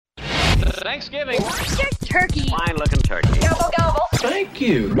Thanksgiving. Turkey. Fine-looking turkey. Gobble, gobble. Thank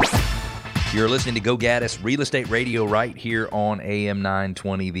you. You're listening to Go Gaddis Real Estate Radio right here on AM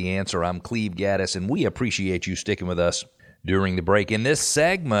 920 The Answer. I'm Cleve Gaddis, and we appreciate you sticking with us during the break. In this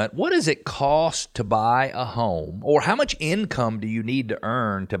segment, what does it cost to buy a home, or how much income do you need to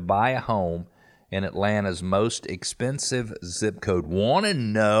earn to buy a home in Atlanta's most expensive zip code? Want to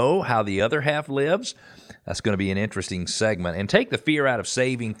know how the other half lives? That's going to be an interesting segment. And take the fear out of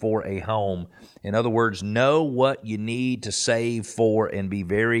saving for a home. In other words, know what you need to save for and be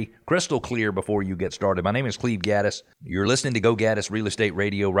very crystal clear before you get started. My name is Cleve Gaddis. You're listening to Go Gaddis Real Estate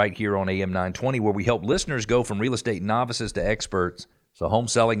Radio right here on AM 920, where we help listeners go from real estate novices to experts, so home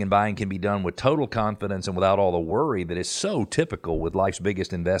selling and buying can be done with total confidence and without all the worry that is so typical with life's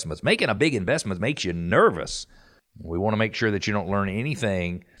biggest investments. Making a big investment makes you nervous. We want to make sure that you don't learn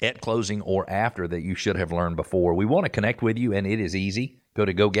anything at closing or after that you should have learned before. We want to connect with you, and it is easy. Go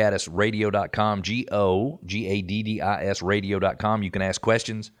to GoGaddisRadio.com, GOGADDIS radio.com. You can ask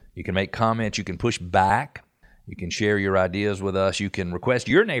questions. You can make comments. You can push back. You can share your ideas with us. You can request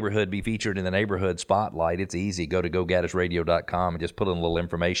your neighborhood be featured in the neighborhood spotlight. It's easy. Go to GoGaddisRadio.com and just put in a little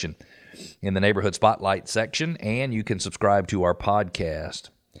information in the neighborhood spotlight section, and you can subscribe to our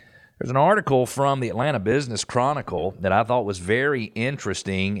podcast. There's an article from the Atlanta Business Chronicle that I thought was very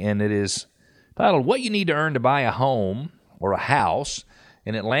interesting, and it is titled, What You Need to Earn to Buy a Home or a House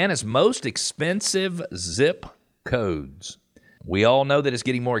in Atlanta's Most Expensive Zip Codes. We all know that it's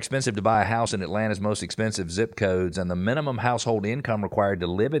getting more expensive to buy a house in Atlanta's most expensive zip codes, and the minimum household income required to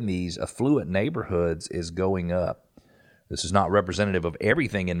live in these affluent neighborhoods is going up. This is not representative of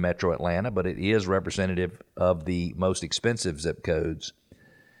everything in Metro Atlanta, but it is representative of the most expensive zip codes.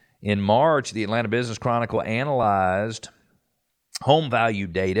 In March, the Atlanta Business Chronicle analyzed home value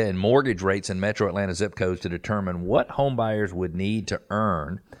data and mortgage rates in Metro Atlanta zip codes to determine what home buyers would need to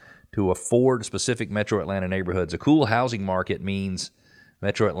earn to afford specific Metro Atlanta neighborhoods. A cool housing market means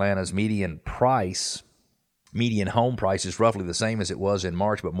Metro Atlanta's median home price is roughly the same as it was in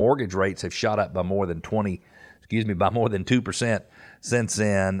March, but mortgage rates have shot up by more than 2% since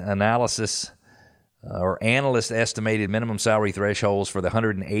then. Analysts estimated minimum salary thresholds for the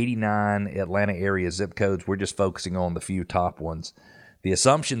 189 Atlanta area zip codes. We're just focusing on the few top ones. The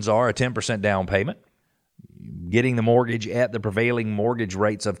assumptions are a 10% down payment, getting the mortgage at the prevailing mortgage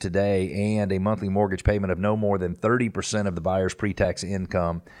rates of today, and a monthly mortgage payment of no more than 30% of the buyer's pre-tax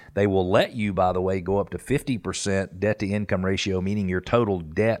income. They will let you, by the way, go up to 50% debt-to-income ratio, meaning your total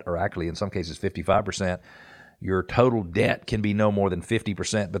debt, or actually in some cases 55%, your total debt can be no more than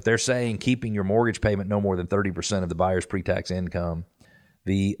 50%, but they're saying keeping your mortgage payment no more than 30% of the buyer's pre-tax income.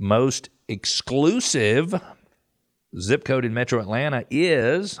 The most exclusive zip code in Metro Atlanta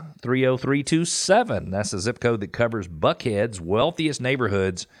is 30327. That's the zip code that covers Buckhead's wealthiest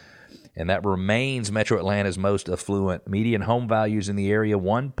neighborhoods, and that remains Metro Atlanta's most affluent. Median home values in the area,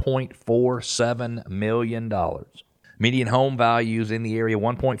 $1.47 million. Median home values in the area,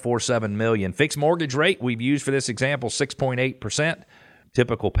 $1.47 million. Fixed mortgage rate we've used for this example, 6.8%.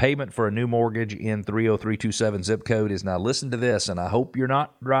 Typical payment for a new mortgage in 30327 zip code is, now listen to this, and I hope you're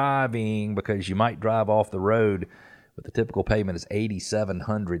not driving because you might drive off the road, but the typical payment is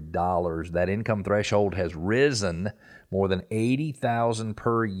 $8,700. That income threshold has risen more than $80,000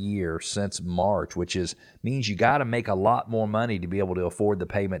 per year since March, which means you got to make a lot more money to be able to afford the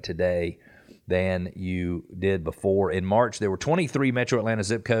payment today than you did before. In March, there were 23 Metro Atlanta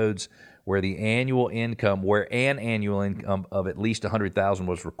zip codes where an annual income of at least $100,000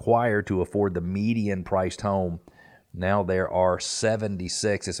 was required to afford the median priced home. Now there are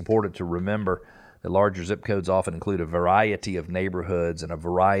 76. It's important to remember that larger zip codes often include a variety of neighborhoods and a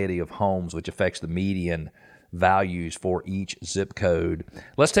variety of homes, which affects the median values for each zip code.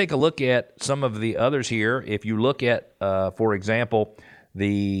 Let's take a look at some of the others here. If you look at, for example,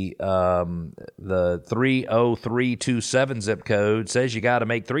 the 30327 zip code says you got to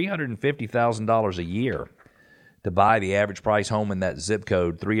make $350,000 a year to buy the average price home in that zip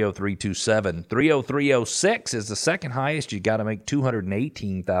code, 30327. 30306 is the second highest. You got to make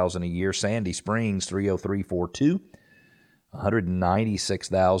 $218,000 a year. Sandy Springs, 30342,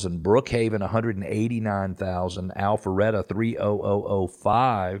 $196,000. Brookhaven, $189,000. Alpharetta,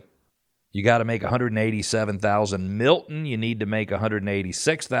 30005. You got to make $187,000. Milton, you need to make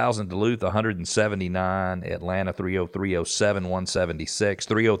 $186,000. Duluth, $179,000. Atlanta, 30307, $176,000.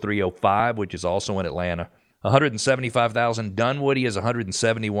 30305, which is also in Atlanta, $175,000. Dunwoody is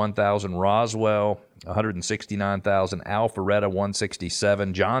 $171,000. Roswell, $169,000. Alpharetta,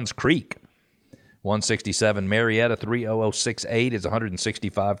 $167,000. Johns Creek, $167,000. Marietta, 30068 is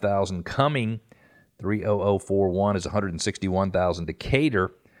 $165,000. Cumming, 30041 is $161,000.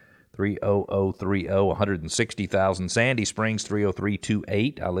 Decatur, 30030, 160,000. Sandy Springs,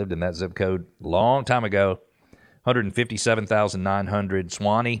 30328. I lived in that zip code a long time ago. 157,900.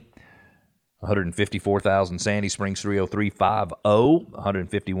 Swanee, 154,000. Sandy Springs, 30350.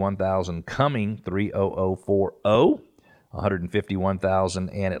 151,000. Cumming, 30040. 151,000.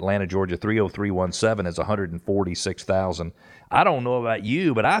 And Atlanta, Georgia, 30317 is 146,000. I don't know about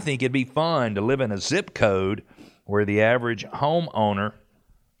you, but I think it'd be fun to live in a zip code where the average homeowner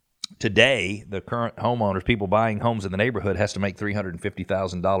today, the current homeowners, people buying homes in the neighborhood, has to make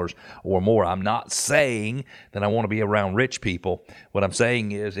 $350,000 or more. I'm not saying that I want to be around rich people. What I'm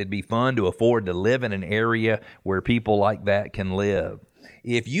saying is it'd be fun to afford to live in an area where people like that can live.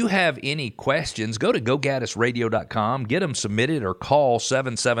 If you have any questions, go to gogaddisradio.com, get them submitted, or call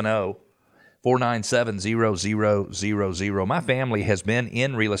 770-497-0000. My family has been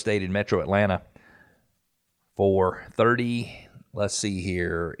in real estate in Metro Atlanta for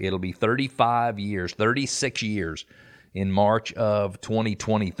 35 years, 36 years in March of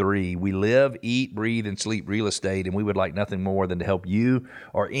 2023. We live, eat, breathe, and sleep real estate, and we would like nothing more than to help you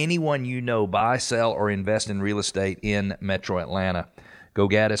or anyone you know buy, sell, or invest in real estate in Metro Atlanta.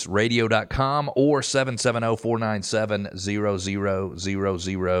 GoGaddisRadio.com or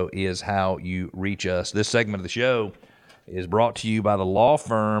 770-497-0000 is how you reach us. This segment of the show is brought to you by the law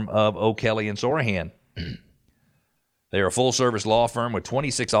firm of O'Kelly and Sorahan. They are a full-service law firm with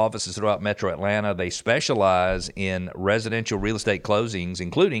 26 offices throughout Metro Atlanta. They specialize in residential real estate closings,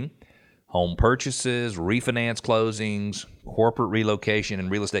 including home purchases, refinance closings, corporate relocation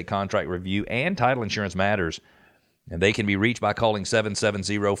and real estate contract review, and title insurance matters. And they can be reached by calling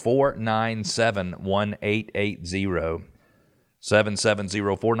 770-497-1880.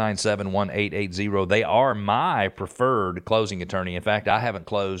 770-497-1880. They are my preferred closing attorney. In fact, I haven't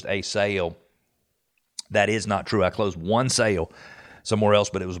closed a sale. That is not true. I closed one sale somewhere else,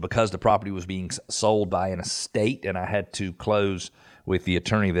 but it was because the property was being sold by an estate, and I had to close with the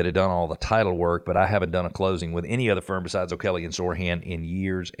attorney that had done all the title work, but I haven't done a closing with any other firm besides O'Kelly and Sorahan in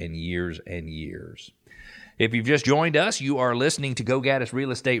years and years and years. If you've just joined us, you are listening to Go Gaddis Real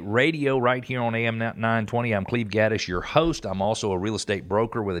Estate Radio right here on AM 920. I'm Cleve Gaddis, your host. I'm also a real estate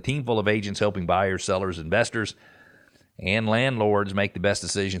broker with a team full of agents helping buyers, sellers, investors, and landlords make the best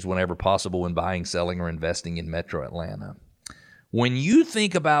decisions whenever possible when buying, selling, or investing in Metro Atlanta. When you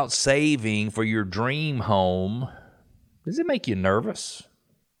think about saving for your dream home, does it make you nervous?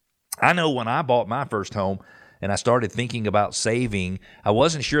 I know when I bought my first home and I started thinking about saving, I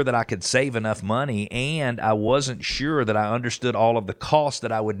wasn't sure that I could save enough money, and I wasn't sure that I understood all of the costs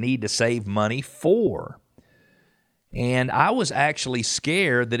that I would need to save money for. And I was actually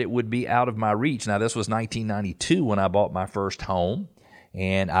scared that it would be out of my reach. Now, this was 1992 when I bought my first home,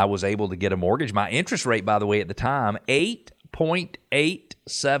 and I was able to get a mortgage. My interest rate, by the way, at the time,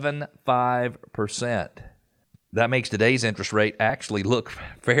 8.875%. That makes today's interest rate actually look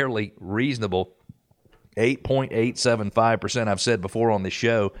fairly reasonable. 8.875%. I've said before on this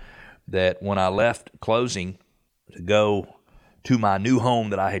show that when I left closing to go to my new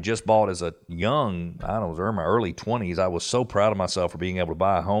home that I had just bought as a young, I was in my early 20s, I was so proud of myself for being able to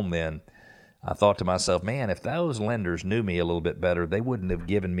buy a home then. I thought to myself, man, if those lenders knew me a little bit better, they wouldn't have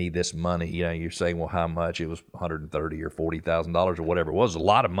given me this money. You know, you're saying, well, how much? It was $130,000 or $40,000 or whatever it was. A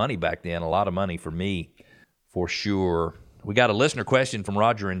lot of money back then, a lot of money for me, for sure. We got a listener question from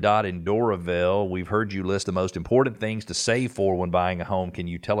Roger and Dot in Doraville. We've heard you list the most important things to save for when buying a home. Can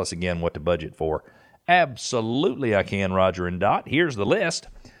you tell us again what to budget for? Absolutely I can, Roger and Dot. Here's the list.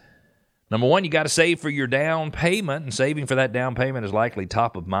 Number one, you got to save for your down payment, and saving for that down payment is likely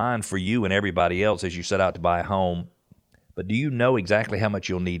top of mind for you and everybody else as you set out to buy a home. But do you know exactly how much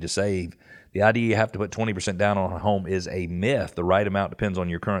you'll need to save? The idea you have to put 20% down on a home is a myth. The right amount depends on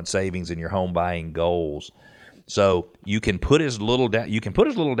your current savings and your home buying goals. So you can put as little down. You can put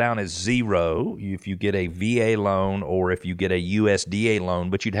as little down as zero if you get a VA loan or if you get a USDA loan,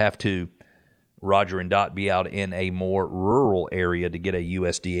 but you'd have to, Roger and Dot, be out in a more rural area to get a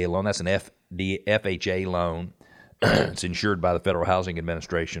USDA loan. That's an FHA loan. It's insured by the Federal Housing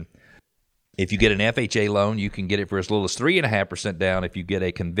Administration. If you get an FHA loan, you can get it for as little as 3.5% down. If you get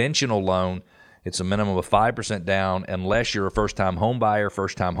a conventional loan, it's a minimum of 5% down unless you're a first-time home buyer.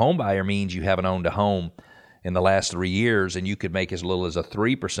 First-time home buyer means you haven't owned a home in the last 3 years, and you could make as little as a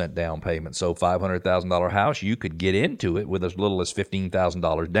 3% down payment. So $500,000 house, you could get into it with as little as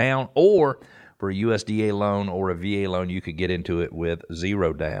 $15,000 down, or for a USDA loan or a VA loan, you could get into it with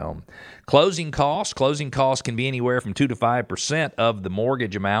zero down. Closing costs can be anywhere from 2 to 5% of the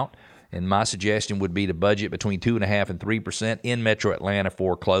mortgage amount, and my suggestion would be to budget between 2.5% and 3% in Metro Atlanta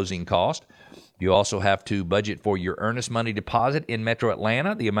for closing cost. You also have to budget for your earnest money deposit in Metro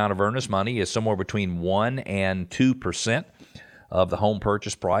Atlanta. The amount of earnest money is somewhere between 1 and 2% of the home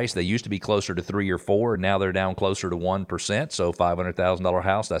purchase price. They used to be closer to 3 or 4, and now they're down closer to 1%. So $500,000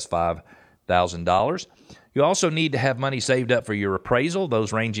 house, that's $5,000. You also need to have money saved up for your appraisal.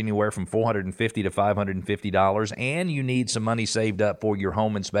 Those range anywhere from $450 to $550. And you need some money saved up for your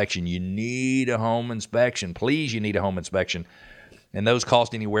home inspection. You need a home inspection. Please, you need a home inspection. And those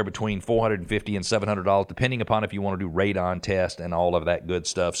cost anywhere between $450 and $700, depending upon if you want to do radon test and all of that good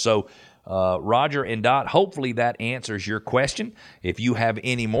stuff. So, Roger and Dot, hopefully that answers your question. If you have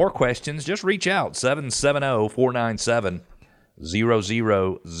any more questions, just reach out, 770-497-0000.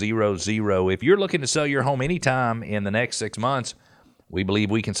 If you're looking to sell your home anytime in the next 6 months, we believe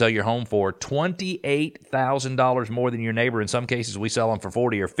we can sell your home for $28,000 more than your neighbor. In some cases, we sell them for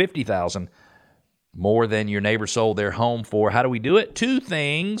 $40,000 or $50,000 more than your neighbor sold their home for. How do we do it? 2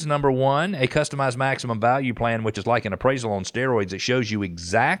 things. Number 1, a customized maximum value plan, which is like an appraisal on steroids. It shows you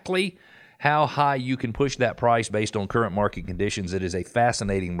exactly how high you can push that price based on current market conditions. It is a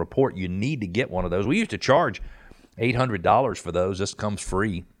fascinating report. You need to get one of those. We used to charge $800 for those. This comes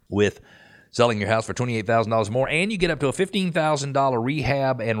free with selling your house for $28,000 more, and you get up to a $15,000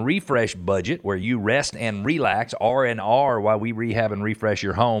 rehab and refresh budget where you rest and relax, R&R, while we rehab and refresh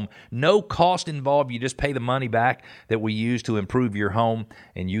your home. No cost involved. You just pay the money back that we use to improve your home,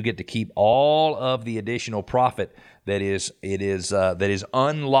 and you get to keep all of the additional profit that is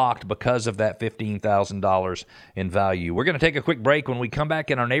unlocked because of that $15,000 in value. We're going to take a quick break. When we come back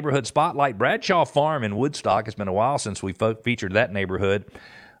in our neighborhood spotlight, Bradshaw Farm in Woodstock. It's been a while since we featured that neighborhood.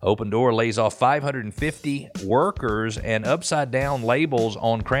 Open Door lays off 550 workers and upside-down labels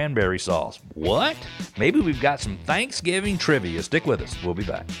on cranberry sauce. What? Maybe we've got some Thanksgiving trivia. Stick with us. We'll be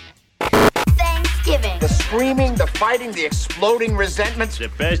back. Thanksgiving. The screaming, the fighting, the exploding resentments. The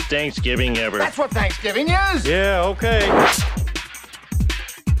best Thanksgiving ever. That's what Thanksgiving is. Yeah, okay.